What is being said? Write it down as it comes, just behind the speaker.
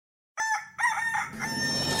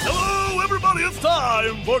everybody, it's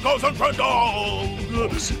time for Ghost and Crendog!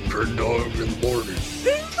 Ghost and Crendog in the morning.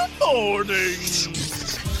 In the morning!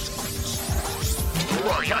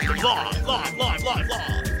 Live.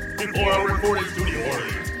 Before our recording studio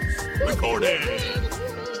audience. Recording!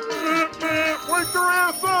 Wake your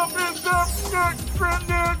ass up! It's up next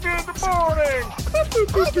Crendog in the morning!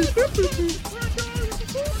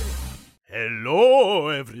 Hello,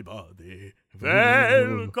 everybody.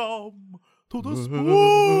 Welcome to the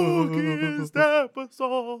spookiest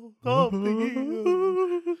episode of the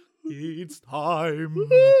year. It's time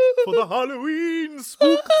for the Halloween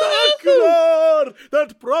spooktacular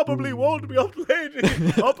that probably won't be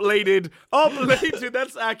uploaded,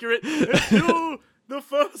 that's accurate, until the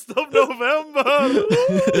 1st of November.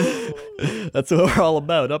 That's what we're all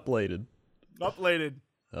about, uploaded.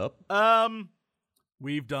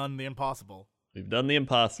 We've done the impossible. We've done the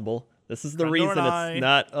impossible. This is the Crendor reason and it's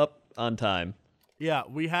not up on time. Yeah,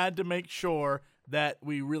 we had to make sure that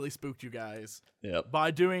we really spooked you guys. Yep.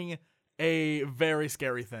 By doing a very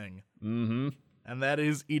scary thing. Mm-hmm. And that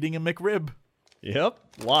is eating a McRib. Yep.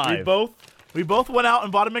 Live. We both went out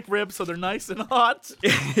and bought a McRib, so they're nice and hot.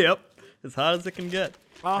 Yep. As hot as it can get.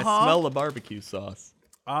 I smell the barbecue sauce.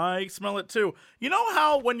 I smell it too. You know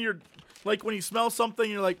how when you smell something,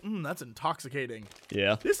 you're like, that's intoxicating.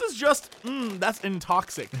 Yeah. This is just, that's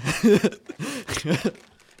intoxic.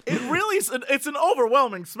 It really is, it's an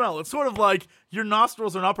overwhelming smell. It's sort of like your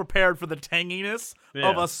nostrils are not prepared for the tanginess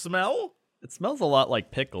of a smell. It smells a lot like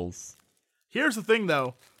pickles. Here's the thing,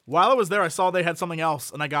 though. While I was there, I saw they had something else,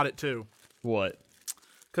 and I got it, too. What?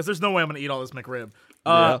 Because there's no way I'm going to eat all this McRib.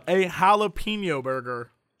 Yeah. A jalapeno burger.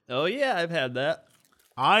 Oh, yeah, I've had that.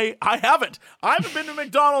 I haven't. I haven't been to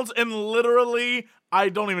McDonald's in literally, I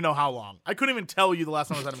don't even know how long. I couldn't even tell you the last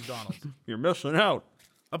time I was at McDonald's. You're missing out.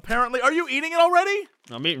 Apparently. Are you eating it already?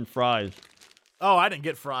 I'm eating fries. Oh, I didn't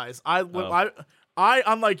get fries. I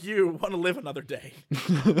unlike you, want to live another day.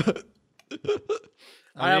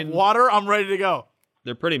 I have water. I'm ready to go.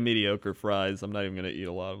 They're pretty mediocre fries. I'm not even going to eat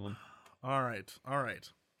a lot of them. All right.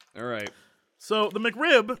 So the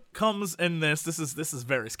McRib comes in this. This is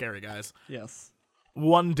very scary, guys. Yes.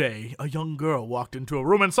 One day, a young girl walked into a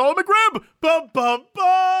room and saw a McRib. Ba ba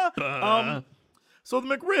ba. So the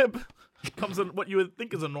McRib comes in what you would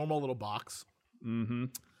think is a normal little box. Mm-hmm.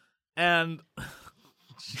 And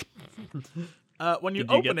when you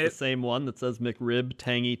Did you open get it, the same one that says McRib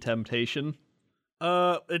Tangy Temptation?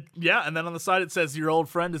 and then on the side it says your old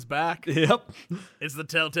friend is back. Yep. It's the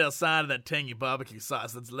telltale sign of that tangy barbecue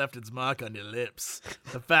sauce that's left its mark on your lips.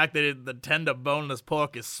 The fact that the tender boneless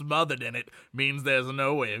pork is smothered in it means there's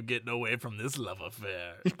no way of getting away from this love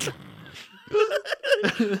affair.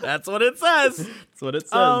 That's what it says. That's what it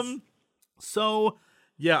says. So,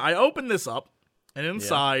 yeah, I opened this up, and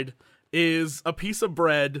inside is a piece of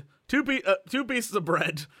bread, two pieces of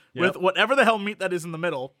bread with whatever the hell meat that is in the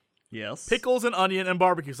middle. Yes. Pickles and onion and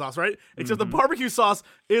barbecue sauce, right? Except the barbecue sauce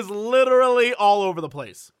is literally all over the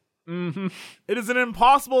place. Mm-hmm. It is an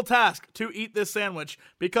impossible task to eat this sandwich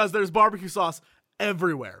because there's barbecue sauce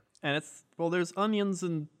everywhere. And there's onions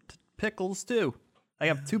and pickles too. I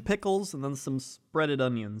have 2 pickles and then some spreaded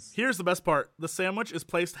onions. Here's the best part. The sandwich is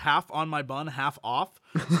placed half on my bun, half off.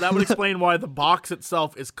 So that would explain why the box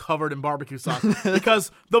itself is covered in barbecue sauce.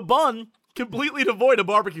 Because the bun, completely devoid of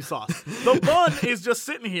barbecue sauce. The bun is just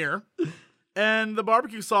sitting here, and the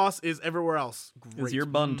barbecue sauce is everywhere else. Great. Is your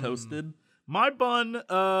bun toasted? My bun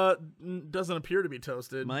doesn't appear to be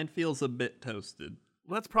toasted. Mine feels a bit toasted.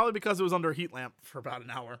 Well, that's probably because it was under a heat lamp for about an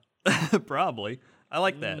hour. Probably. I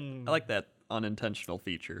like that. I like that unintentional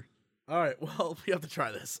feature. All right, well, we have to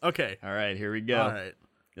try this. Okay. All right, here we go. All right.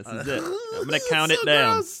 This is it. I'm going to count It's it so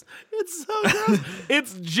down. Gross. It's so gross.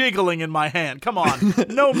 It's jiggling in my hand. Come on.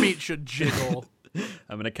 No meat should jiggle.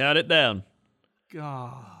 I'm going to count it down.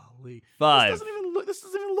 Golly. 5. This doesn't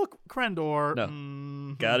even look Crendor.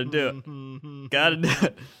 No. Gotta do it. Gotta do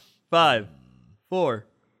it. 5, 4,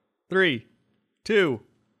 3, 2,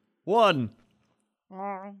 1.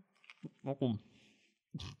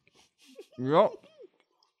 Yep.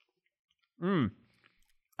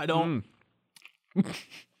 I don't.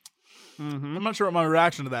 I'm not sure what my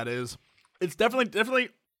reaction to that is. It's definitely.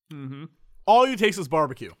 All you taste is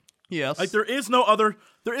barbecue. Yes. Like there is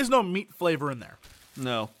no meat flavor in there.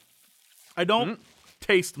 No. I don't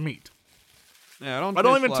taste meat. Yeah, I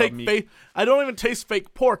don't even taste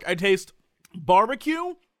fake pork. I taste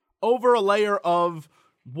barbecue over a layer of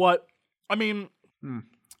what? I mean,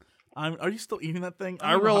 are you still eating that thing?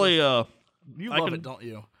 I really You love it, don't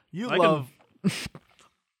you?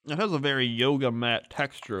 It has a very yoga mat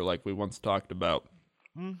texture, like we once talked about.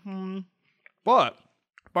 But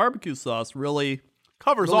barbecue sauce really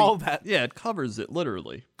covers really- all of that. Yeah, it covers it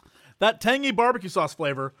literally. That tangy barbecue sauce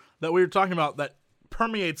flavor that we were talking about that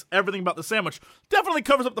permeates everything about the sandwich definitely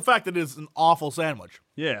covers up the fact that it is an awful sandwich.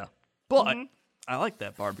 Yeah, but I like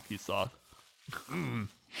that barbecue sauce. I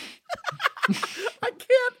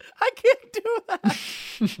can't do that.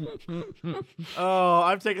 Oh,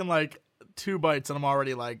 I've taken like 2 bites and I'm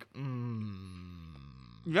already like,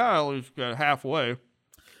 Yeah, at least get halfway.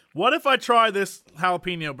 What if I try this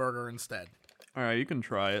jalapeno burger instead? All right, you can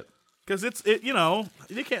try it. Because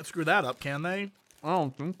they can't screw that up, can they? I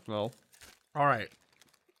don't think so. All right.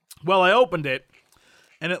 Well, I opened it,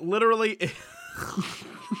 and it literally.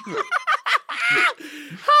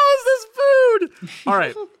 How is this food? All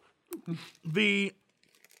right. The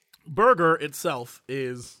burger itself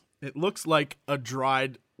it looks like a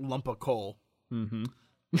dried lump of coal. Mm-hmm.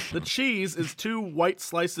 The cheese is 2 white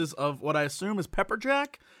slices of what I assume is pepper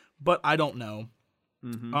jack, but I don't know.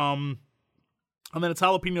 Mm-hmm. And then it's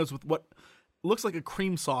jalapenos with what looks like a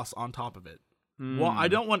cream sauce on top of it. Well, I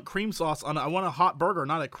don't want cream sauce on it. I want a hot burger,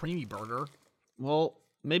 not a creamy burger. Well,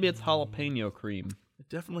 maybe it's jalapeno cream. It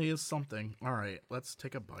definitely is something. All right, let's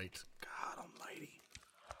take a bite. God almighty.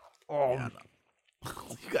 Oh. Yeah, no.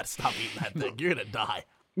 You gotta stop eating that thing. You're gonna die.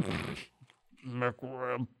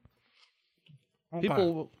 McRib.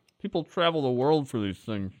 Okay. People travel the world for these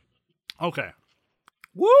things. Okay.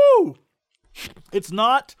 Woo! It's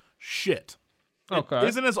not shit. Okay. It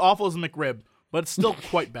isn't as awful as a McRib, but it's still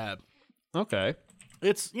quite bad. Okay.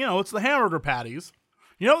 It's the hamburger patties.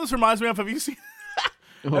 You know what this reminds me of? Have you seen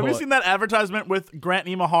that advertisement with Grant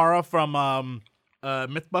Imahara from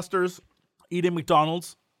Mythbusters eating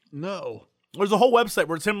McDonald's? No. There's a whole website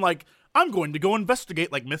where it's him like, I'm going to go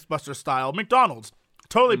investigate like Mythbusters style McDonald's.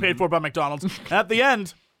 Totally paid for by McDonald's. And at the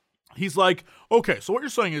end, he's like, okay, so what you're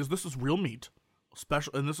saying is this is real meat.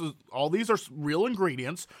 Special, and all these are real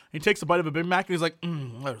ingredients. He takes a bite of a Big Mac and he's like,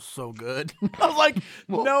 "That's so good." I was like,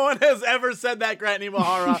 no one has ever said that, Grant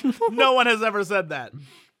Imahara. No one has ever said that.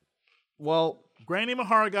 Well, Grant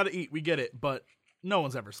Imahara got to eat. We get it, but no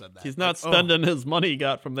one's ever said that. he's not spending his money he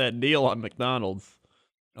got from that deal on McDonald's.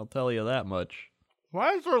 I'll tell you that much.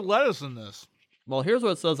 Why is there lettuce in this? Well, here's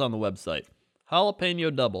what it says on the website.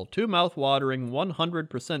 Jalapeno double, 2 mouth-watering,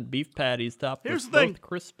 100% beef patties topped Here's with the thing. both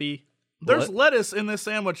crispy. There's What? lettuce in this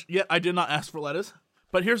sandwich, yet I did not ask for lettuce.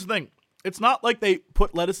 But here's the thing. It's not like they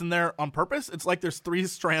put lettuce in there on purpose. It's like there's 3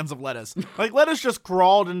 strands of lettuce. Like lettuce just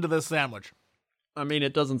crawled into this sandwich. I mean,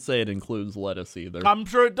 it doesn't say it includes lettuce either. I'm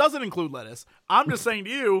sure it doesn't include lettuce. I'm just saying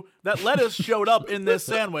to you that lettuce showed up in this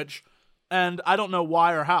sandwich, and I don't know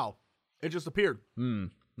why or how. It just appeared. I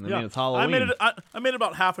mean, it's Halloween. I made it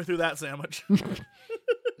about halfway through that sandwich. It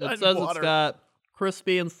says it's got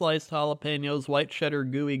crispy and sliced jalapenos, white cheddar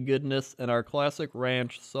gooey goodness, and our classic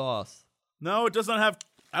ranch sauce. No, it doesn't have.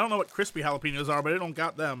 I don't know what crispy jalapenos are, but it don't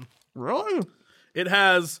got them. Really? It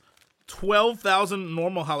has 12,000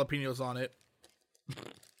 normal jalapenos on it.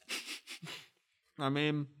 I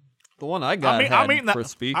mean, the one I got had I'm eating that-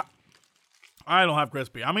 crispy. I don't have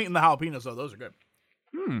crispy. I'm eating the jalapenos, though. Those are good.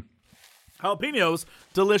 Jalapenos,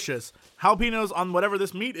 delicious. Jalapenos on whatever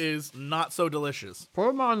this meat is, not so delicious. Put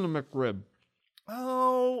them on the McRib.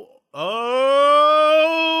 Oh.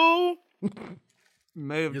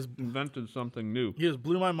 May have invented something new. He just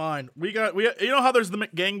blew my mind. We you know how there's the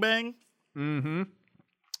McGangbang? Mm-hmm.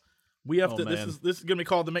 We have to. man. This is gonna be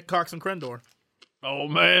called the McCox and Crendor. Oh,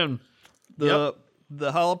 man. The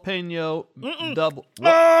jalapeno double.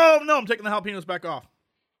 What? Oh no! I'm taking the jalapenos back off.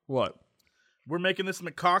 What? We're making this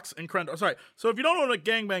McCox and Crendor. Sorry. So if you don't know what a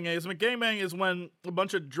gangbang is when a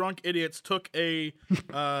bunch of drunk idiots took a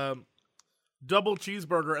double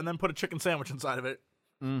cheeseburger and then put a chicken sandwich inside of it.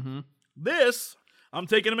 Mm-hmm. This, I'm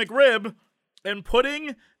taking a McRib and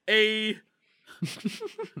putting a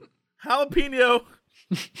jalapeno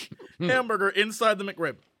hamburger inside the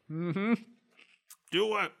McRib. Mm-hmm.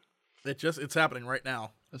 Do it. It's happening right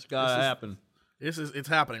now. It's gotta happen. It's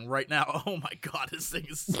happening right now. Oh my god, this thing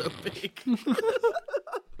is so big.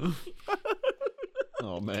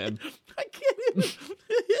 Oh, man. I can't even.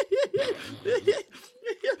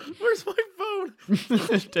 Where's my phone?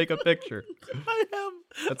 Take a picture. I am.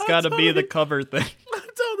 That's gotta be the cover thing. I'm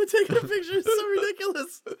totally taking a picture. It's so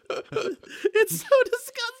ridiculous. It's so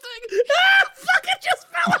disgusting. Ah, fuck! It just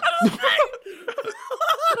fell out of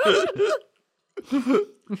the thing.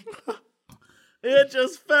 It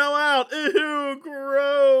just fell out. Ew,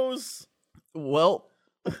 gross. Well,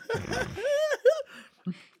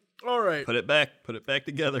 All right. put it back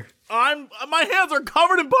together. My hands are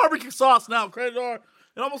covered in barbecue sauce now, Crendor.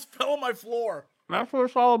 It almost fell on my floor. That's what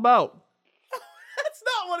it's all about. That's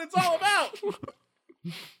not what it's all about.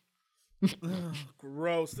 Ugh,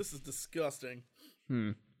 gross. This is disgusting.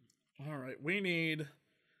 All right, we need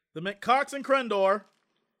the McCox and Crendor.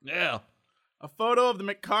 Yeah. A photo of the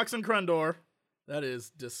McCox and Crendor. That is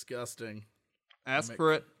disgusting. Ask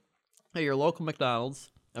for it at your local McDonald's.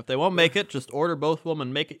 If they won't make it, just order both of them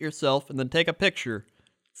and make it yourself, and then take a picture.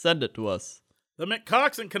 Send it to us. The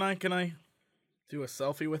McCox and can I do a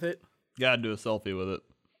selfie with it? Gotta do a selfie with it.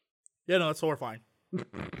 Yeah, no, that's horrifying.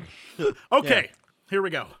 Okay, Here we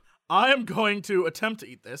go. I am going to attempt to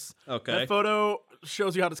eat this. Okay. That photo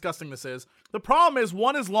shows you how disgusting this is. The problem is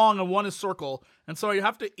one is long and one is circle, and so you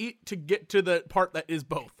have to eat to get to the part that is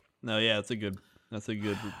both. No, yeah, that's a good This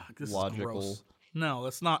is logical. gross. No,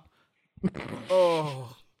 that's not.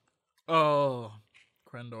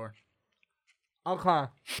 Crendor. Okay.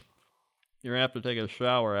 You're gonna have to take a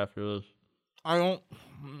shower after this. I don't.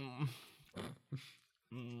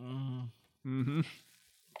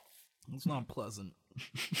 It's not pleasant.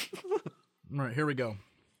 All right, here we go.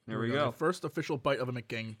 Here we go. The first official bite of a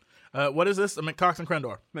McGing. What is this? A McCox and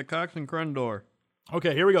Crendor. McCox and Crendor.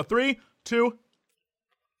 Okay, here we go. 3, 2.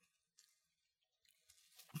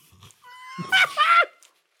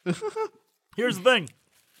 Here's the thing.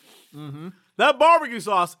 That barbecue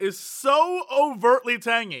sauce is so overtly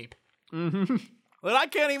tangy that I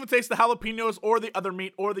can't even taste the jalapenos or the other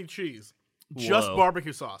meat or the cheese. Just Whoa.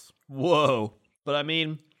 barbecue sauce. Whoa. But I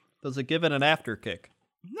mean, does it give it an after kick?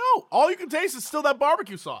 No, all you can taste is still that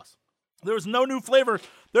barbecue sauce. There's no new flavor.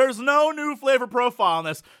 There's no new flavor profile on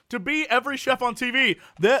this. To be every chef on TV,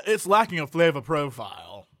 it's lacking a flavor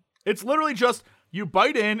profile. It's literally just you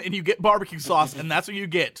bite in and you get barbecue sauce, and that's what you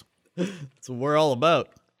get. That's what we're all about.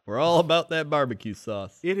 We're all about that barbecue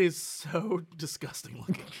sauce. It is so disgusting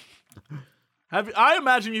looking. I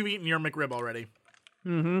imagine you've eaten your McRib already.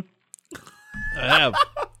 I have.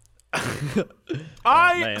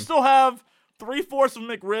 I man. still have 3/4 of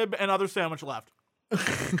McRib and other sandwich left.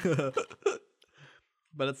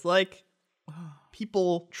 But it's like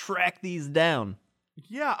people track these down.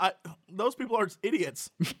 Yeah, those people are idiots.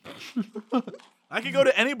 I could go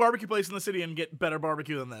to any barbecue place in the city and get better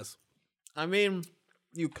barbecue than this. I mean,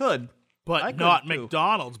 you could. But I could not too.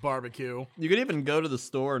 McDonald's barbecue. You could even go to the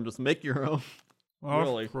store and just make your own.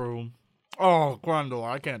 Really? True. Oh, Crendor,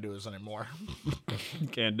 I can't do this anymore. You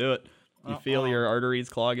can't do it. You feel your arteries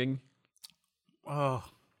clogging? Oh.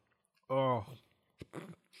 All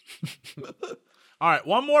right,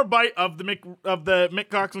 one more bite of the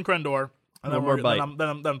McCox and Crendor, and One more bite.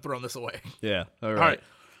 Then I'm throwing this away. Yeah. All All right.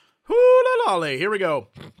 Hoo-la-lolly. Here we go.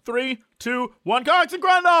 3, 2, 1. Cox and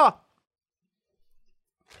Crendor.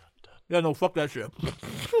 Yeah, no, fuck that shit.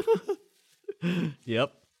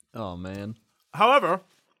 Yep. Oh, man. However,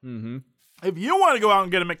 if you want to go out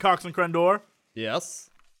and get a McCox and Crendor, Yes.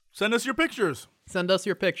 send us your pictures. Send us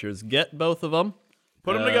your pictures. Get both of them.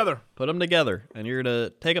 Put them together. Put them together. And you're going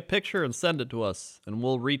to take a picture and send it to us. And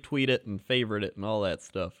we'll retweet it and favorite it and all that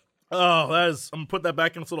stuff. Oh, I'm going to put that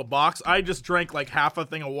back in its little box. I just drank like half a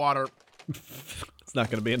thing of water. It's not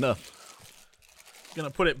going to be enough. Going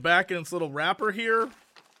to put it back in its little wrapper here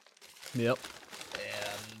Yep.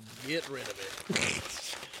 and get rid of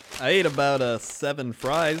it. I ate about 7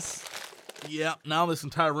 fries. Yeah, now this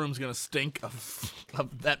entire room's going to stink of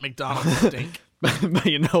that McDonald's stink. But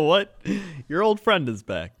you know what? Your old friend is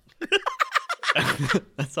back.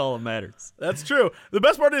 That's all that matters. That's true. The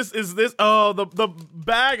best part is this. Oh, the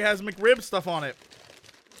bag has McRib stuff on it.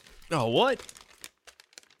 Oh, what?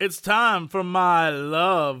 It's time for my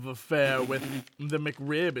love affair with the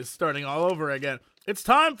McRib is starting all over again. It's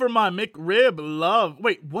time for my McRib love.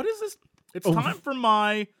 Wait, what is this? It's time for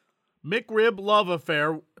my McRib love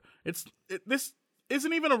affair. This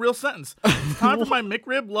isn't even a real sentence. It's time for my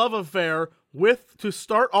McRib love affair to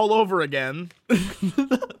start all over again.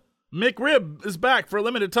 McRib is back for a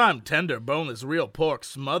limited time. Tender, boneless, real pork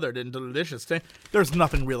smothered in delicious taste. There's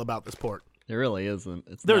nothing real about this pork. It really isn't.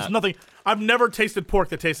 There's nothing. I've never tasted pork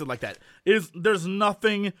that tasted like that. There's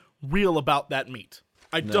nothing real about that meat.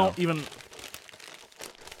 I don't even.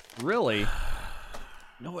 Really? You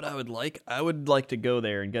know what I would like? I would like to go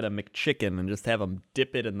there and get a McChicken and just have them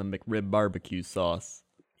dip it in the McRib barbecue sauce.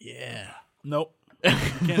 Yeah. Nope.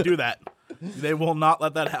 You can't do that. They will not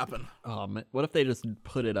let that happen. Oh man, what if they just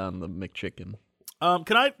put it on the McChicken?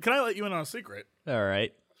 Can I let you in on a secret? All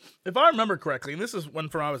right. If I remember correctly, and this is when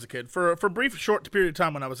I was a kid, for a brief short period of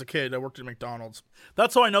time when I was a kid, I worked at McDonald's.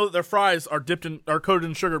 That's how I know that their fries are coated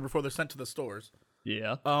in sugar before they're sent to the stores.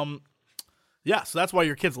 Yeah. Yeah, so that's why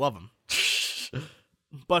your kids love them.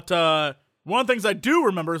 But one of the things I do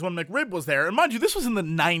remember is when McRib was there, and mind you, this was in the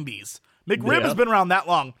 90s. McRib has been around that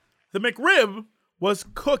long. The McRib was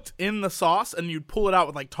cooked in the sauce, and you'd pull it out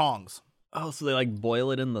with like tongs. Oh, so they like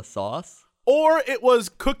boil it in the sauce? or it was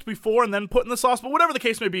cooked before and then put in the sauce. But whatever the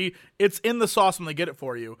case may be, it's in the sauce when they get it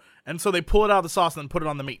for you, and so they pull it out of the sauce and then put it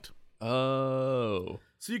on the meat. Oh.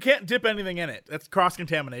 So you can't dip anything in it. That's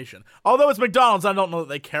cross-contamination. Although it's McDonald's, I don't know that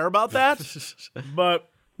they care about that. But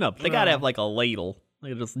No, but they gotta have like a ladle. They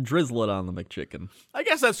can just drizzle it on the McChicken. I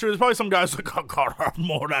guess that's true. There's probably some guys like, I gotta have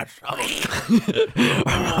more of that sauce.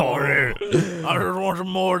 I just want some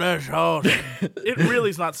more of that sauce. It really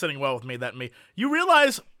is not sitting well with me, that meat. You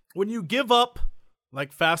realize when you give up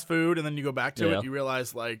like fast food and then you go back to it, you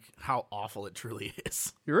realize like how awful it truly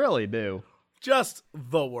is. You really do. Just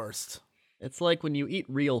the worst. It's like when you eat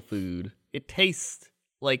real food, it tastes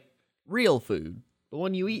like real food. But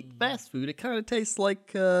when you eat fast food, it kind of tastes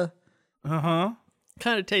like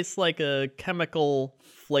kind of tastes like a chemical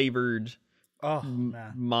flavored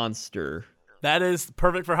monster. That is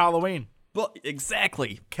perfect for Halloween. But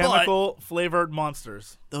exactly. Chemical flavored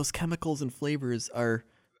monsters. Those chemicals and flavors are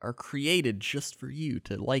created just for you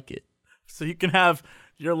to like it. So you can have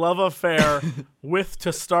your love affair with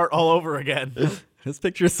to start all over again. Just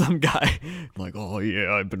picture some guy like, oh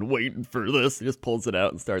yeah, I've been waiting for this. He just pulls it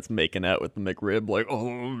out and starts making out with the McRib like,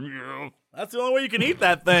 oh yeah. That's the only way you can eat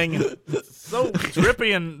that thing. It's so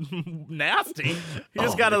drippy and nasty. You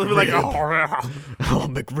just gotta be like, oh, oh,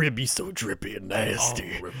 McRib, he's so drippy and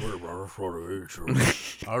nasty. I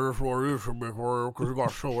just want to eat some McRib because you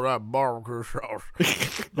got some of that barbecue sauce.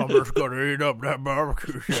 I'm just going to eat up that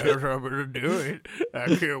barbecue sauce. I'm going to do it.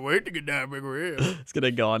 I can't wait to get that McRib. It's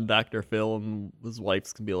gonna go on Dr. Phil and his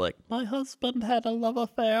wife's gonna be like, my husband had a love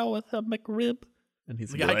affair with a McRib. And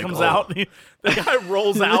he's the guy like, comes out, the guy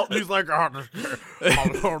rolls out, and he's like, I just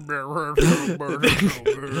want to rub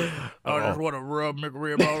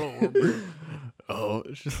McRib all over me. Oh,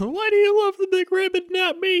 why do you love the McRib and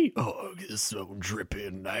not me? Oh, it's so drippy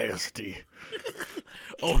and nasty.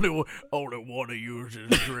 only one of yours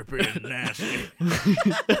is drippy and nasty.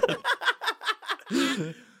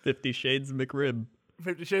 50 Shades of McRib.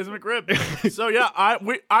 50 Shades of McRib. So yeah,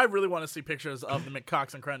 I really want to see pictures of the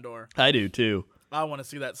McCox and Crendor. I do too. I want to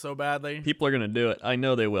see that so badly. People are gonna do it. I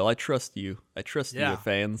know they will. I trust you. I trust you,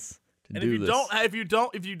 fans, to and do if you this.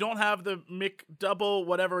 if you don't have the McDouble,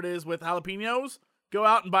 whatever it is with jalapenos, go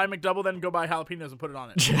out and buy McDouble, then go buy jalapenos and put it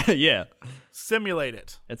on it. Yeah. Simulate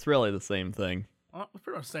it. It's really the same thing. Well, it's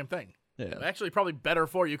pretty much the same thing. Yeah. Actually, probably better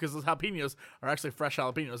for you because those jalapenos are actually fresh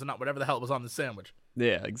jalapenos and not whatever the hell was on the sandwich.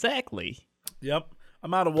 Yeah, exactly. Yep.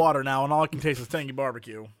 I'm out of water now, and all I can taste is tangy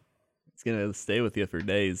barbecue. It's gonna stay with you for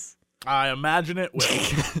days. I imagine it will.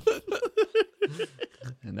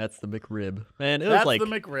 And that's the McRib. Man, That's was like the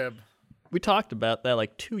McRib. we talked about that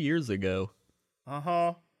like 2 years ago.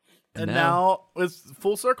 Uh-huh. And now- now it's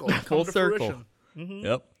full circle. It's come Full to circle. fruition.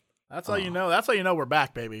 Yep. That's how you know. That's how you know we're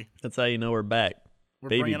back, baby. That's how you know we're back. We're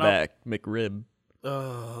Baby bringing back, McRib.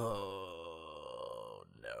 Oh,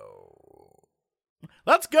 no.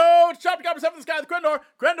 Let's go. Chapter Copper 7 in the sky with Crendor.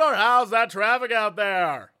 Crendor, how's that traffic out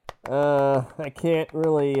there? I can't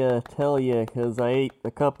really tell you because I ate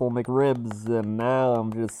a couple McRibs and now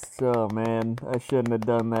I'm just, oh man, I shouldn't have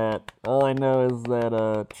done that. All I know is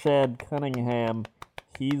that Chad Cunningham,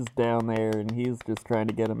 he's down there and he's just trying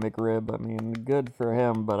to get a McRib. I mean, good for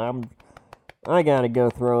him, but I gotta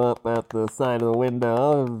go throw up at the side of the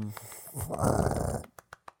window.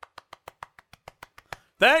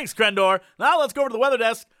 Thanks, Crendor. Now let's go over to the weather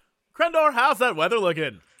desk. Crendor, how's that weather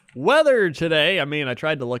looking? Weather today. I mean, I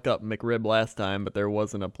tried to look up McRib last time, but there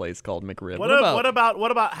wasn't a place called McRib. What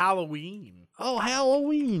about Halloween? Oh,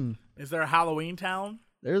 Halloween. Is there a Halloween town?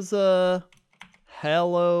 There's a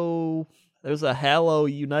Hallow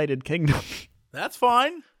United Kingdom. That's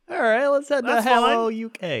fine. All right, let's head to That's Hallow,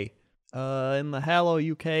 UK. In the Hallow,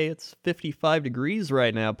 UK, it's 55 degrees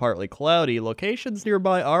right now, partly cloudy. Locations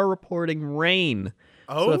nearby are reporting rain.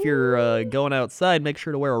 So if you're going outside, make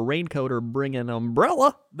sure to wear a raincoat or bring an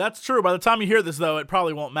umbrella. That's true. By the time you hear this, though, it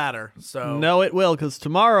probably won't matter. So No, it will, because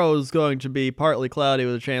tomorrow is going to be partly cloudy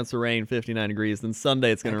with a chance of rain, 59 degrees. Then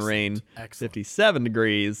Sunday, it's going to rain, Excellent. 57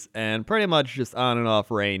 degrees, and pretty much just on and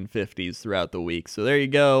off rain, 50s throughout the week. So there you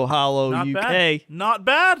go, Hallow, not UK. bad. Not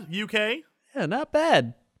bad, UK. Yeah, not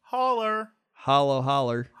bad. Holler. Holler.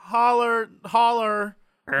 Holler.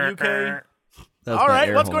 UK. That's All my right,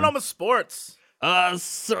 air what's horn. going on with sports?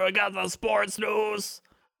 So I got the sports news.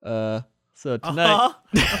 So tonight,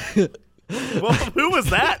 Well, who was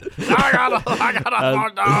that? I got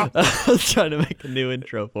I was trying to make a new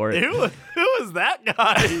intro for it. Who is that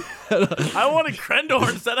guy? I wanted Crendor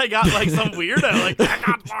instead. I got like some weirdo. Like I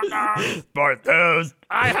got sports news.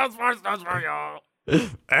 I have sports news for you.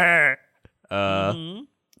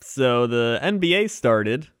 So the NBA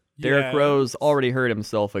started. Derrick Yes. Rose already hurt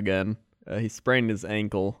himself again. He sprained his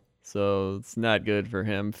ankle. So it's not good for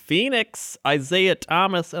him. Phoenix, Isaiah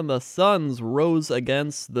Thomas and the Suns rose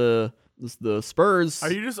against the Spurs.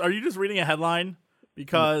 Are you just reading a headline?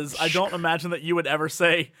 Because I don't imagine that you would ever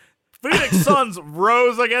say Phoenix Suns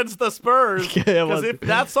rose against the Spurs. Because if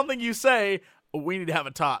that's something you say, we need to have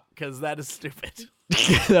a talk because that is stupid.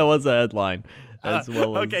 That was a headline. As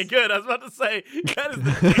well as... Okay, good. I was about to say that is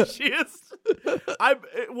the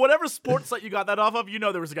douchiest. Whatever sports site you got that off of, you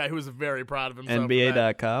know there was a guy who was very proud of himself.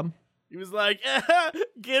 NBA.com. He was like,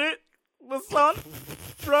 get it? The sun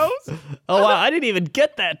rose? Oh, wow. I didn't even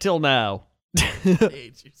get that till now. I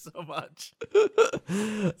hate you so much.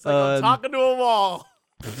 It's like I'm talking to a wall.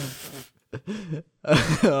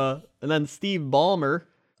 And then Steve Ballmer,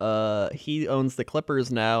 he owns the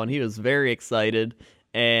Clippers now, and he was very excited.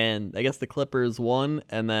 And I guess the Clippers won,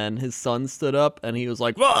 and then his son stood up, and he was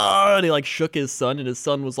like, "Wah!" And he like shook his son, and his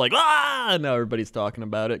son was like, "Ah!" And now everybody's talking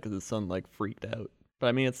about it because his son like freaked out. But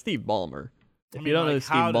I mean, it's Steve Ballmer. If you don't know who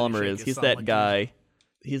Steve Ballmer is, he's that guy.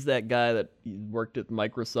 He's that guy that worked at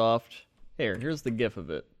Microsoft. Here's the GIF of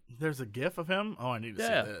it. There's a GIF of him? Oh, I need to see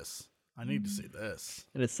this. I need to see this.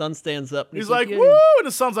 And his son stands up. And he's like, "Woo!" And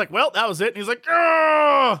his son's like, "Well, that was it." And he's like,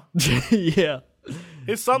 "Ah!" Yeah.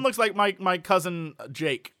 His son looks like my cousin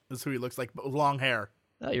Jake. Is who he looks like, with long hair.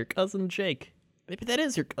 Oh, your cousin Jake. Maybe that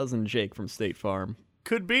is your cousin Jake from State Farm.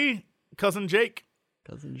 Could be cousin Jake.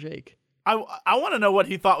 Cousin Jake. I want to know what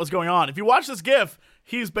he thought was going on. If you watch this GIF,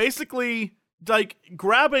 he's basically like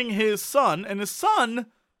grabbing his son, and his son,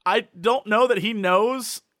 I don't know that he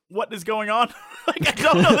knows what is going on. Like, I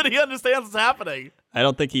don't know that he understands what's happening. I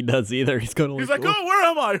don't think he does either. He's going to. He's like, "Oh, where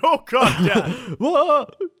am I? Oh God, Dad!" Whoa!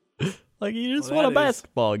 Like, you just won a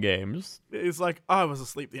basketball game. He's like, "I was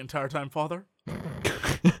asleep the entire time, Father."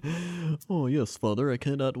 Oh yes, Father. I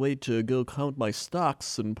cannot wait to go count my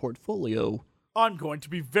stocks and portfolio. I'm going to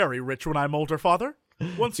be very rich when I'm older, Father.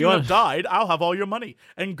 Once you have died, I'll have all your money,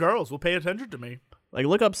 and girls will pay attention to me. Like,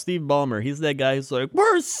 look up Steve Ballmer. He's that guy who's like,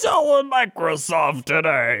 "We're selling Microsoft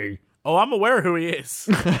today." Oh, I'm aware who he is.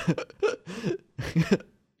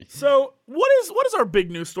 So, what is our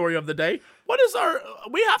big news story of the day? What is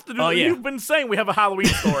we have to do, You've been saying we have a Halloween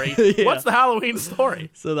story. Yeah. What's the Halloween story?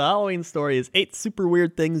 So the Halloween story is 8 super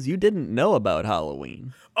weird things you didn't know about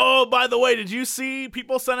Halloween. Oh, by the way, did you see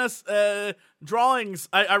people sent us drawings?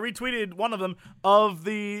 I retweeted one of them of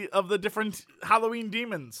the different Halloween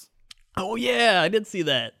demons. Oh yeah, I did see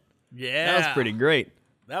that. Yeah. That was pretty great.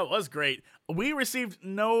 That was great. We received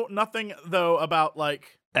nothing though about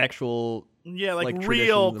like actual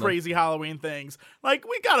real crazy Halloween things. Like,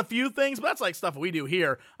 we got a few things, but that's like stuff we do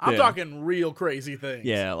here. I'm talking real crazy things.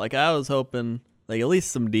 Yeah, like I was hoping like at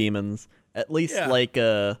least some demons, at least like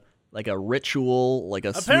a ritual, like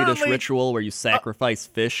a Swedish ritual where you sacrifice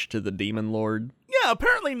fish to the demon lord. Yeah,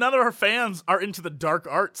 apparently none of our fans are into the dark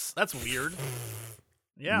arts. That's weird.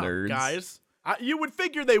 Yeah, nerds. Guys. You would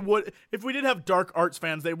figure they would, if we did have dark arts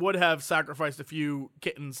fans, they would have sacrificed a few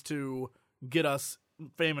kittens to get us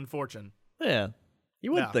fame and fortune. Yeah,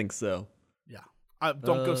 you would think so. Yeah.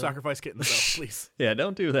 Don't go sacrifice kittens, though, please. Yeah,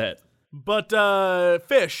 don't do that. But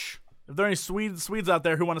fish, if there are any Swedes out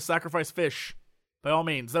there who want to sacrifice fish, by all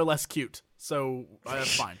means, they're less cute, so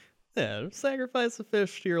that's fine. Yeah, sacrifice a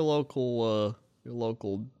fish to your local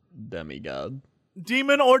demigod.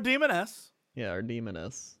 Demon or demoness. Yeah, or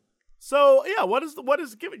demoness. So, yeah, what is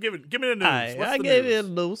give me the news. I gave you the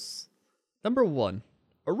news. Number 1.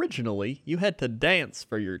 Originally, you had to dance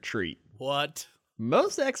for your treat. What?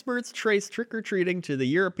 Most experts trace trick-or-treating to the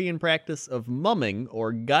European practice of mumming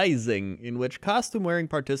or guising, in which costume-wearing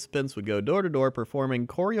participants would go door-to-door performing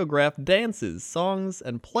choreographed dances, songs,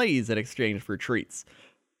 and plays in exchange for treats.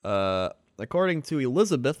 According to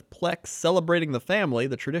Elizabeth Plex, Celebrating the Family,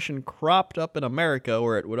 the tradition cropped up in America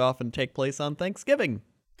where it would often take place on Thanksgiving.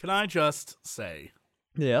 Can I just say,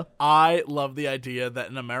 yeah, I love the idea that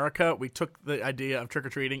in America, we took the idea of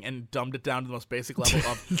trick-or-treating and dumbed it down to the most basic level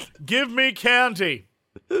of, give me candy.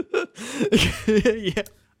 Yeah.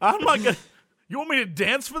 I'm not gonna, you want me to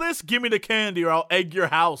dance for this? Give me the candy or I'll egg your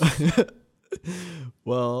house.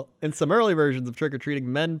 Well, in some early versions of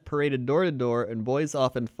trick-or-treating, men paraded door-to-door and boys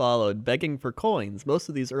often followed, begging for coins. Most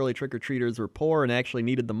of these early trick-or-treaters were poor and actually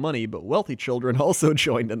needed the money, but wealthy children also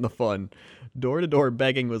joined in the fun. Door-to-door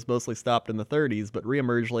begging was mostly stopped in the 30s, but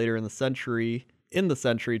reemerged later in the century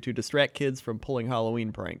to distract kids from pulling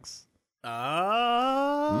Halloween pranks.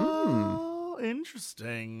 Oh,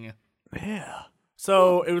 interesting. Yeah.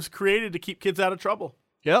 So it was created to keep kids out of trouble.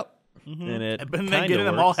 Yep. Mm-hmm. And it then getting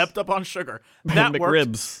them all hepped up on sugar. That worked.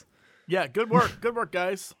 McRibs. Yeah, good work. Good work,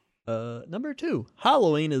 guys. Number 2.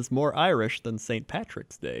 Halloween is more Irish than St.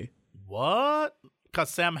 Patrick's Day. What? 'Cause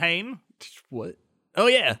Sam Hain? What? Oh,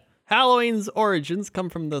 yeah. Halloween's origins come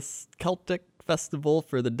from the Celtic festival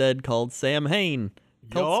for the dead called Samhain.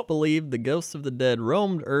 Celts Yup. believed the ghosts of the dead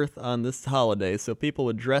roamed Earth on this holiday, so people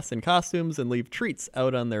would dress in costumes and leave treats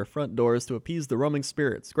out on their front doors to appease the roaming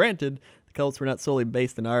spirits. Granted, the Celts were not solely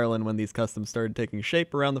based in Ireland when these customs started taking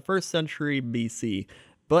shape around the 1st century BC.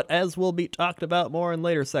 But as will be talked about more in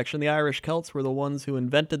later section, the Irish Celts were the ones who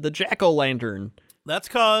invented the jack-o'-lantern. That's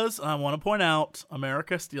because, I want to point out,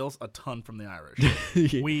 America steals a ton from the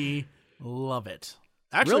Irish. We love it.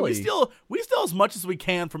 Actually, Really? we steal as much as we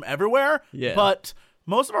can from everywhere, Yeah. but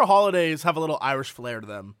most of our holidays have a little Irish flair to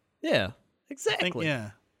them. Yeah, I exactly. think,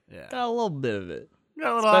 yeah. Got a little bit of it.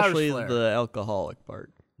 Got a little Especially Irish flair. the alcoholic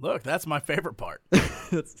part. Look, that's my favorite part.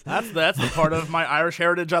 That's- That's the part of my Irish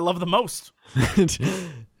heritage I love the most. I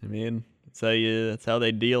mean, that's how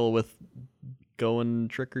they deal with going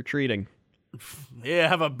trick-or-treating. Yeah,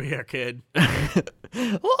 have a beer, kid.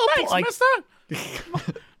 Oh, Thanks, like mister.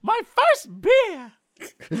 My first beer.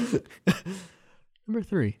 number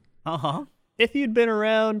 3. Uh-huh. If you'd been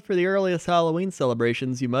around for the earliest Halloween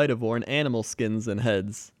celebrations, you might have worn animal skins and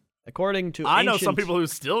heads. According to I know ancient... some people who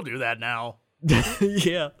still do that now.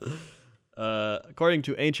 Yeah. According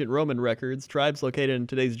to ancient Roman records, tribes located in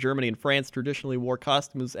today's Germany and France traditionally wore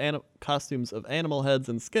costumes of animal heads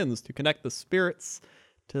and skins to connect the spirits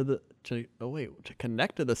to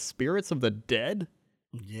connect to the spirits of the dead?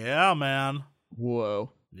 Yeah, man.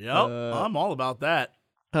 Whoa. Yep, Uh, I'm all about that.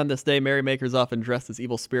 On this day, merrymakers often dressed as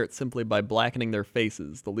evil spirits simply by blackening their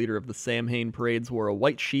faces. The leader of the Samhain parades wore a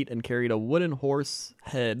white sheet and carried a wooden horse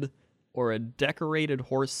head or a decorated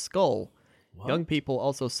horse skull. What? Young people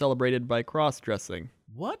also celebrated by cross-dressing.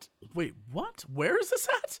 What? Wait, what? Where is this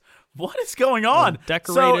at? What is going on?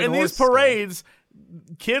 decorated So in horse these skull. parades,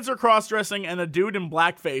 kids are cross-dressing and a dude in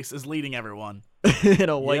blackface is leading everyone. In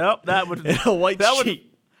a white, Yep, that would in a white that would- sheet.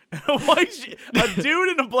 a white sheet. A dude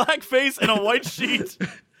in a black face and a white sheet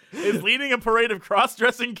is leading a parade of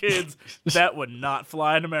cross-dressing kids. That would not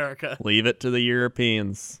fly in America. Leave it to the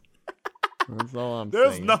Europeans. That's all I'm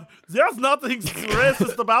There's saying. there's nothing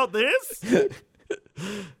racist about this.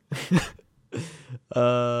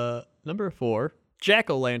 Number 4.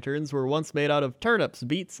 Jack-o'-lanterns were once made out of turnips,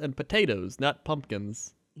 beets, and potatoes, not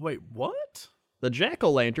pumpkins. Wait, what? The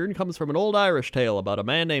jack-o'-lantern comes from an old Irish tale about a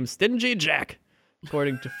man named Stingy Jack.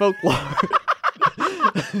 According to folklore,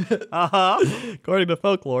 According to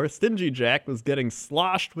folklore, Stingy Jack was getting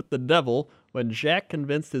sloshed with the devil when Jack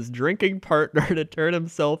convinced his drinking partner to turn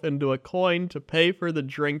himself into a coin to pay for the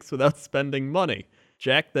drinks without spending money.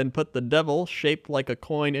 Jack then put the devil, shaped like a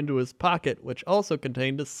coin, into his pocket, which also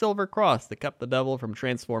contained a silver cross that kept the devil from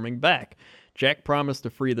transforming back. Jack promised to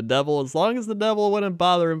free the devil as long as the devil wouldn't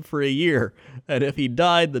bother him for a year, and if he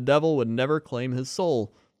died, the devil would never claim his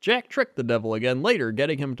soul. Jack tricked the devil again later,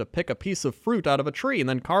 getting him to pick a piece of fruit out of a tree and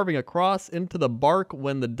then carving a cross into the bark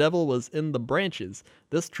when the devil was in the branches.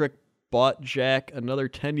 This trick bought Jack another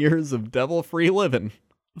 10 years of devil-free living.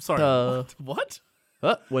 I'm sorry. What?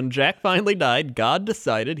 When Jack finally died, God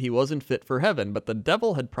decided he wasn't fit for heaven, but the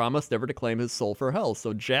devil had promised never to claim his soul for hell,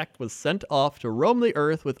 so Jack was sent off to roam the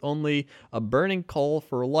earth with only a burning coal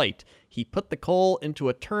for light. He put the coal into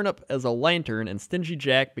a turnip as a lantern, and Stingy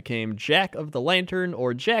Jack became Jack of the Lantern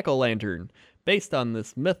or Jack-o'-lantern. Based on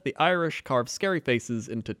this myth, the Irish carved scary faces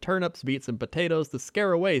into turnips, beets, and potatoes to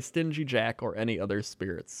scare away Stingy Jack or any other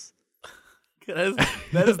spirits.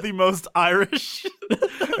 That is the most Irish.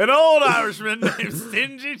 An old Irishman named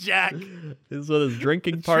Stingy Jack. This is what his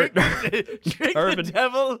drinking partner. Tricked the Carving-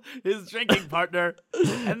 devil, his drinking partner,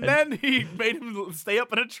 and then he made him stay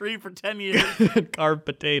up in a tree for 10 years. Carved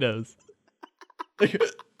potatoes.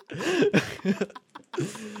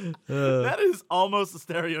 That is almost a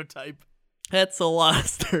stereotype. That's a lot of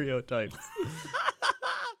stereotypes.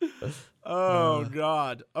 Oh,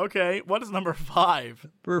 God. Okay, what is number 5?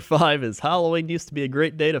 Number 5 is Halloween used to be a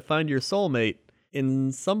great day to find your soulmate.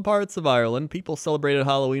 In some parts of Ireland, people celebrated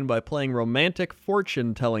Halloween by playing romantic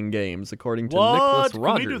fortune-telling games, according to Nicholas What?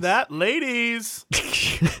 Rogers. Can we do that? Ladies,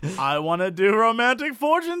 I want to do romantic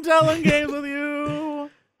fortune-telling games with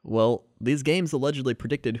you. Well, these games allegedly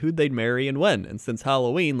predicted who they'd marry and when, and since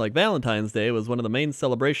Halloween, like Valentine's Day, was one of the main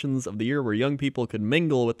celebrations of the year where young people could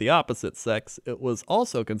mingle with the opposite sex, it was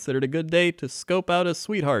also considered a good day to scope out a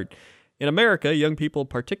sweetheart. In America, young people,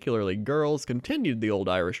 particularly girls, continued the old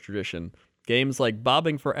Irish tradition. Games like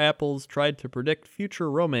Bobbing for Apples tried to predict future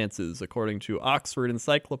romances, according to Oxford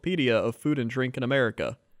Encyclopedia of Food and Drink in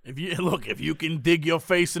America. If you can dig your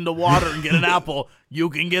face into water and get an apple, you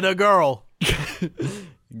can get a girl.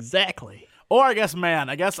 Exactly. Or I guess man.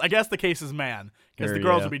 I guess the case is man. Because the Or,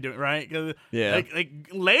 girls yeah. would be doing right. 'Cause, Yeah. like,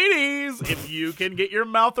 ladies, if you can get your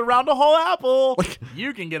mouth around a whole apple,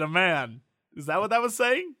 you can get a man. Is that what that was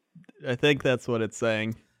saying? I think that's what it's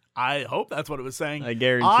saying. I hope that's what it was saying. I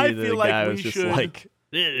guarantee I the feel guy like was we just should. like,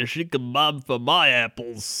 yeah, she can bob for my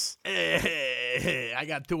apples. I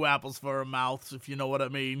got 2 apples for a mouth, if you know what I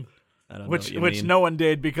mean. I don't know Which what you which mean. no one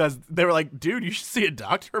did because they were like, dude, you should see a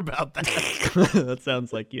doctor about that. That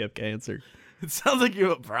sounds like you have cancer. It sounds like you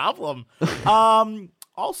have a problem.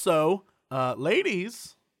 Also,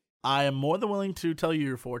 ladies, I am more than willing to tell you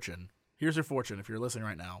your fortune. Here's your fortune if you're listening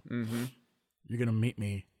right now. Mm-hmm. You're going to meet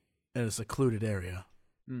me in a secluded area,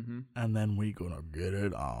 Mm-hmm. and then we going to get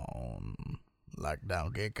it on. Like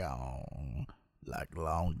Donkey Kong, like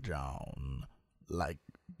Long John, like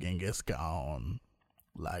Genghis Khan,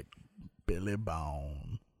 like Billy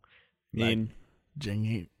Bone, Mean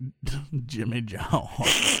Jimmy John. Jimmy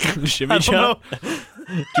I don't John.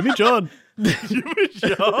 Jimmy John. Jimmy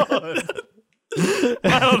John.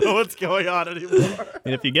 I don't know what's going on anymore.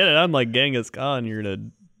 And if you get it on like Genghis Khan, you're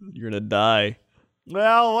gonna die.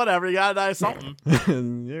 Well, whatever. You gotta die something.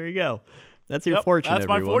 There you go. That's your Yep, fortune. That's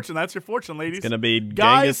everyone. my fortune. That's your fortune, ladies. It's gonna be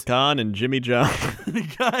Guys- Genghis Khan and Jimmy John.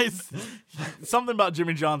 Guys, something about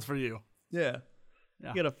Jimmy John's for you. Yeah. Yeah.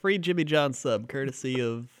 You get a free Jimmy John sub, courtesy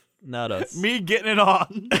of not us. Me getting it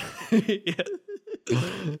on.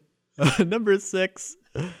 Number 6.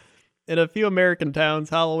 In a few American towns,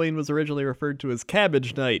 Halloween was originally referred to as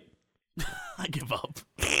Cabbage Night. I give up.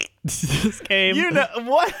 This came. You know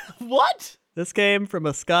what? What? This came from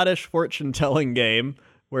a Scottish fortune-telling game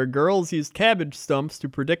where girls used cabbage stumps to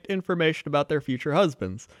predict information about their future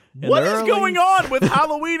husbands. What is going on with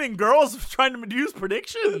Halloween and girls trying to use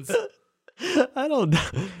predictions? I don't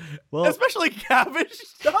know. Well, Especially cabbage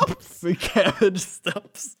stumps. for cabbage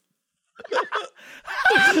stumps.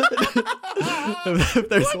 If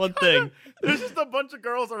there's one thing. There's just a bunch of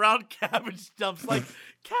girls around cabbage stumps, like,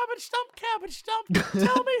 cabbage stump,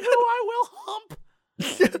 tell me who I will hump.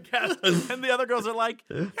 And the other girls are like,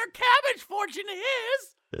 your cabbage fortune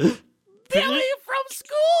is Billy from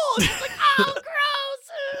school. And it's like, oh,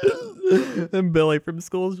 gross. And Billy from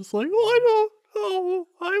school is just like, oh, I don't know.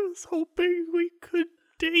 I was hoping we could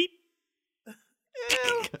date.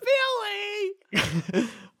 Ew, Billy.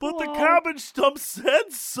 But the cabbage stump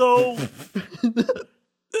said so.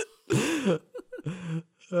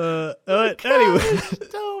 Anyway,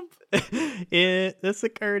 Stump. this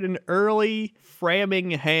occurred in early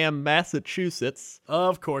Framingham, Massachusetts.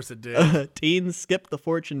 Of course it did. Teens skipped the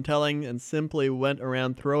fortune telling and simply went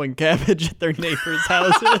around throwing cabbage at their neighbors'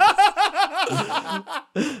 houses.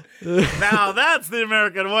 Now that's the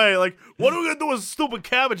American way. Like, what are we gonna do with stupid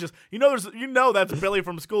cabbages? That's Billy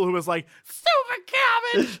from school who was like, stupid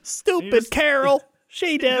cabbage. Stupid Carol.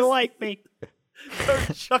 She didn't like me. They're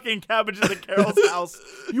chucking cabbages at Carol's house.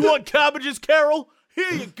 You want cabbages, Carol?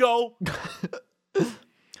 Here you go.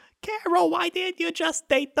 Carol, why didn't you just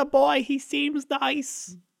date the boy? He seems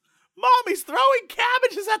nice. Mommy's throwing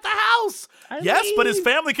cabbages at the house. Yes, but his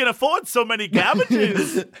family can afford so many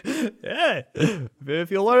cabbages. Yeah. If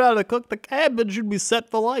you learn how to cook the cabbage, you'd be set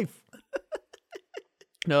for life.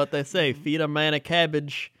 Know what they say? Feed a man a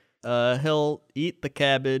cabbage, he'll eat the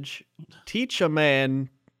cabbage. Teach a man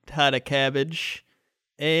how to cabbage,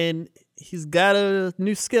 and he's got a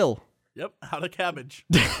new skill. Yep, how to cabbage.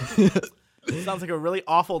 Sounds like a really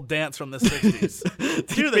awful dance from the 60s.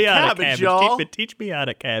 Do the cabbage, y'all. Teach me how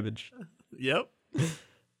to cabbage. Yep.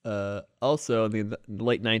 Also, in the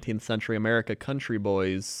late 19th century America, country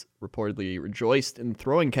boys reportedly rejoiced in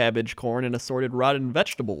throwing cabbage, corn, and assorted rotten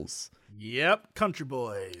vegetables. Yep, country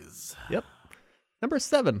boys. Yep. Number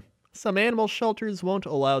 7. Some animal shelters won't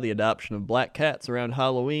allow the adoption of black cats around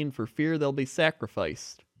Halloween for fear they'll be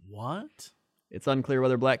sacrificed. What? It's unclear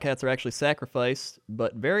whether black cats are actually sacrificed,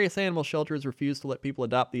 but various animal shelters refuse to let people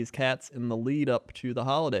adopt these cats in the lead up to the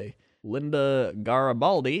holiday. Linda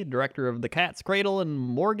Garibaldi, director of the Cat's Cradle in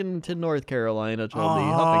Morganton, North Carolina, told the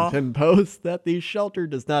Huffington Post that the shelter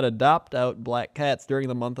does not adopt out black cats during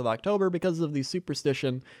the month of October because of the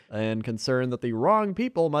superstition and concern that the wrong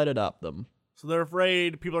people might adopt them. So they're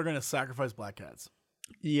afraid people are going to sacrifice black cats.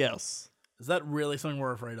 Yes. Is that really something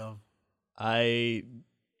we're afraid of? I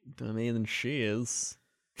mean, she is.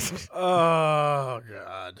 Oh,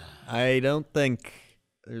 God. I don't think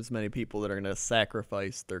there's many people that are going to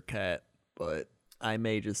sacrifice their cat, but I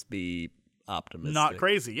may just be optimistic. Not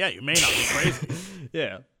crazy. Yeah, you may not be crazy.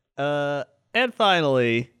 Yeah. And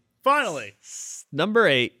finally, number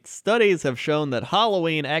 8. Studies have shown that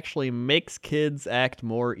Halloween actually makes kids act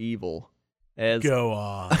more evil. Go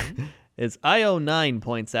on. As IO9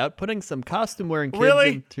 points out, putting some costume-wearing kids Really?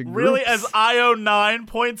 into groups... Really? As IO9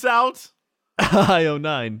 points out?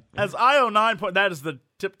 IO9. As IO9 point, that is the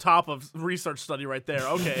tip top of research study right there.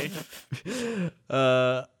 Okay.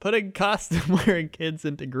 Putting costume-wearing kids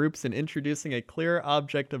into groups and introducing a clear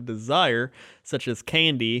object of desire, such as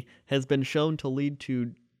candy, has been shown to lead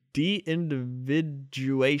to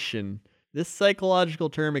de-individuation. This psychological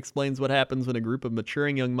term explains what happens when a group of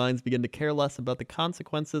maturing young minds begin to care less about the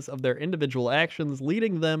consequences of their individual actions,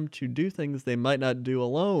 leading them to do things they might not do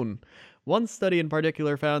alone. One study in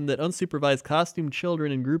particular found that unsupervised costume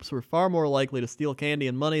children in groups were far more likely to steal candy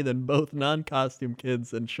and money than both non-costume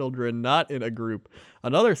kids and children not in a group.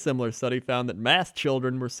 Another similar study found that masked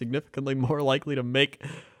children were significantly more likely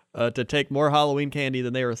to take more Halloween candy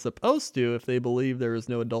than they were supposed to if they believed there was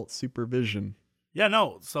no adult supervision. Yeah,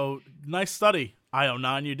 no. So nice study,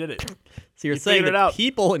 IO9. You did it. So you're You saying figured it that out.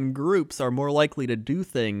 people in groups are more likely to do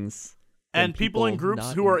things than And people in groups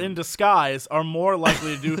not who are in disguise are more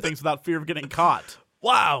likely to do things without fear of getting caught.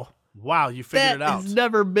 Wow. Wow, you figured That it out. has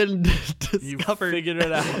never been You discovered figured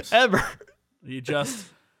it out. ever. You just...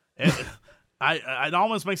 It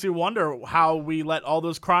almost makes you wonder how we let all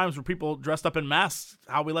those crimes where people dressed up in masks,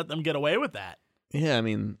 how we let them get away with that. Yeah, I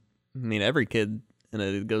mean, every kid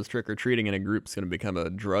goes trick-or-treating in a group is going to become a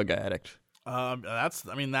drug addict.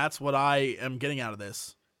 That's what I am getting out of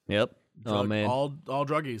this. Yep. Oh, man. All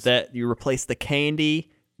druggies. That you replace the candy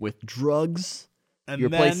with drugs. And You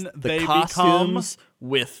replace then the they costumes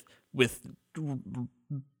with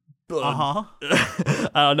Uh-huh.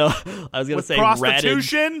 I don't know. I was going to With say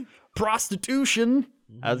prostitution? prostitution.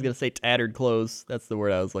 I was going to say tattered clothes. That's the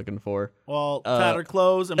word I was looking for. Well, tattered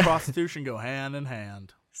clothes and prostitution go hand in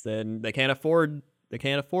hand. Then they can't afford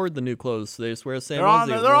the new clothes, so they just wear the same They're ones.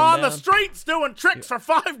 they're on the streets doing tricks for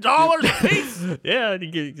 $5 a piece. Yeah,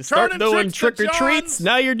 you start Turning doing tricks to trick or treats. Johns.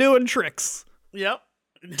 Now you're doing tricks. Yep.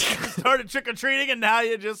 You started trick-or-treating and now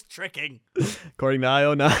you're just tricking. According to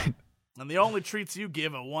IO9. And the only treats you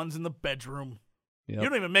give are ones in the bedroom. Yep. You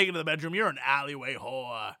don't even make it to the bedroom. You're an alleyway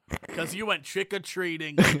whore. Because you went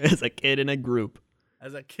trick-or-treating As a kid in a group.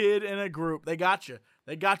 as a kid in a group. They got you.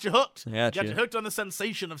 They got you hooked. They got got you. you hooked on the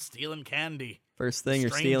sensation of stealing candy. First thing, you're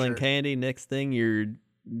stealing Stranger. candy. Next thing, you're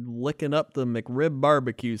licking up the McRib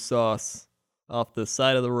barbecue sauce off the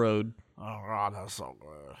side of the road. Oh, God, that's so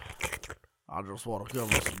good. I just want to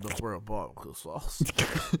give us some McRib barbecue sauce.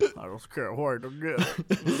 I just can't wait to get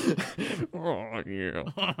it. Oh, yeah.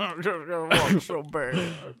 I just want it so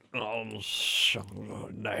bad. Oh, so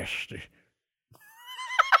nasty.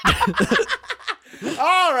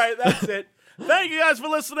 All right, that's it. Thank you guys for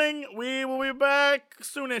listening. We will be back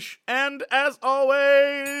soonish. And as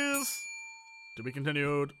always, to be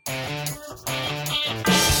continued.